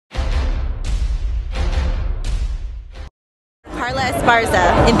Carla Esparza,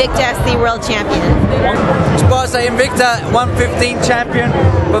 Invicta FC World Champion. Esparza, Invicta 115 champion.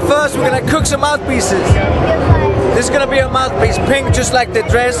 But first we're going to cook some mouthpieces. This is going to be a mouthpiece, pink just like the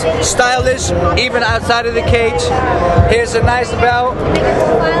dress, stylish, even outside of the cage. Here's a nice bell.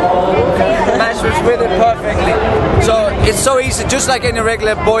 Matches with it perfectly. So it's so easy, just like any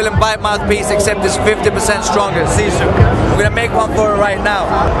regular boil and bite mouthpiece, except it's 50% stronger, SISU. We're going to make one for it right now.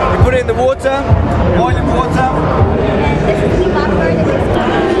 You put it in the water, boiling water.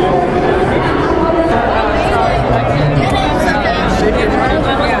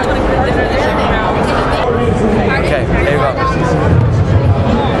 Okay, there you go.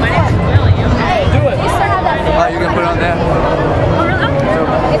 Do it. Oh, you can put it on there. So,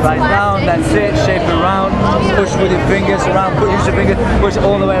 right down, that's it. Shape it around. Push with your fingers around. Use your finger. Push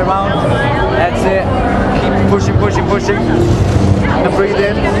all the way around. That's it. Keep pushing, pushing, pushing. And breathe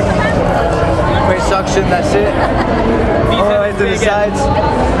in. Great suction. That's it. All the way to the sides.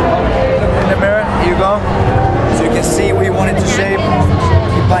 In the mirror. Here you go. So you can see where you want it to shape.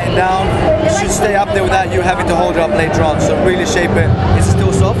 Keep biting down. It should stay up there without you having to hold it up later on. So really shape it. Is it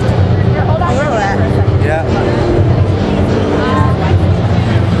still soft? Yeah.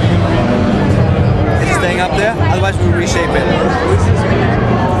 Is it staying up there? Otherwise we'll reshape it.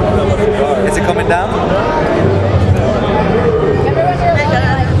 Is it coming down?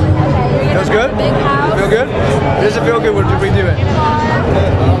 Feels good? Feel good? Does it feel good? We'll redo it.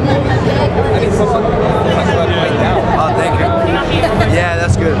 Oh, thank you. Yeah,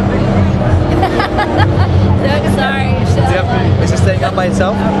 that's good. Sorry. Is it staying up by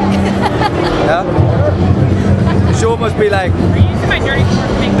itself? Yeah? It should almost be like... Are you using my dirty to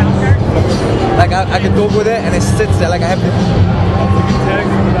make battle cards? Like I can talk with it and it sits there like I have to...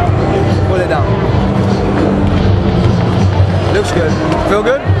 Pull it down. Looks good. Feel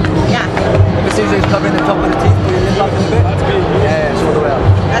good? Yeah. This is covering the top of the teeth. Put your lip up a little bit. That's good. Yeah, it's all the way up.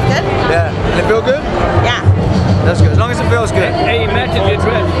 That's good? Yeah. And it feel good? Yeah. That's good. As long as it feels good.